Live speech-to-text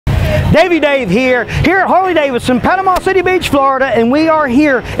Davey Dave here at Harley-Davidson, Panama City Beach, Florida, and we are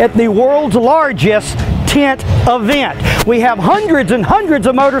here at the world's largest tent event. We have hundreds and hundreds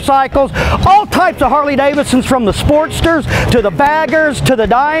of motorcycles, all types of Harley-Davidsons, from the Sportsters to the Baggers to the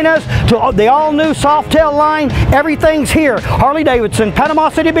Dynas to the all-new Softail line. Everything's here. Harley-Davidson, Panama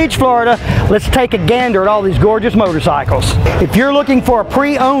City Beach, Florida. Let's take a gander at all these gorgeous motorcycles. If you're looking for a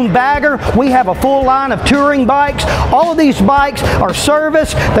pre-owned bagger, we have a full line of touring bikes. All of these bikes are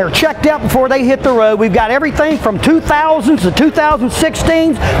serviced. They're checked out before they hit the road. We've got everything from 2000s to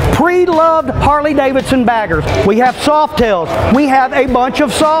 2016s, pre-loved Harley-Davidson baggers. We have Softails. We have a bunch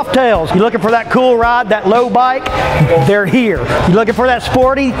of Softails. You looking for that cool ride, that low bike? They're here. You looking for that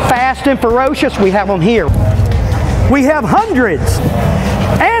sporty, fast and ferocious? We have them here. We have hundreds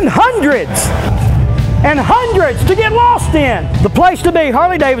and hundreds and hundreds to get lost in. The place to be,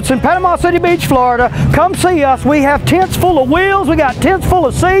 Harley-Davidson, Panama City Beach, Florida. Come see us. We have tents full of wheels. We got tents full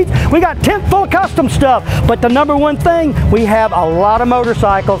of seats. We got tents full of custom stuff. But the number one thing, we have a lot of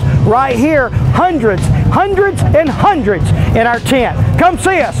motorcycles right here. Hundreds and hundreds in our tent. Come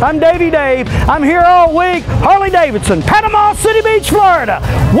see us. I'm Davey Dave. I'm here all week. Harley-Davidson, Panama City Beach, Florida.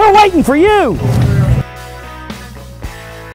 We're waiting for you.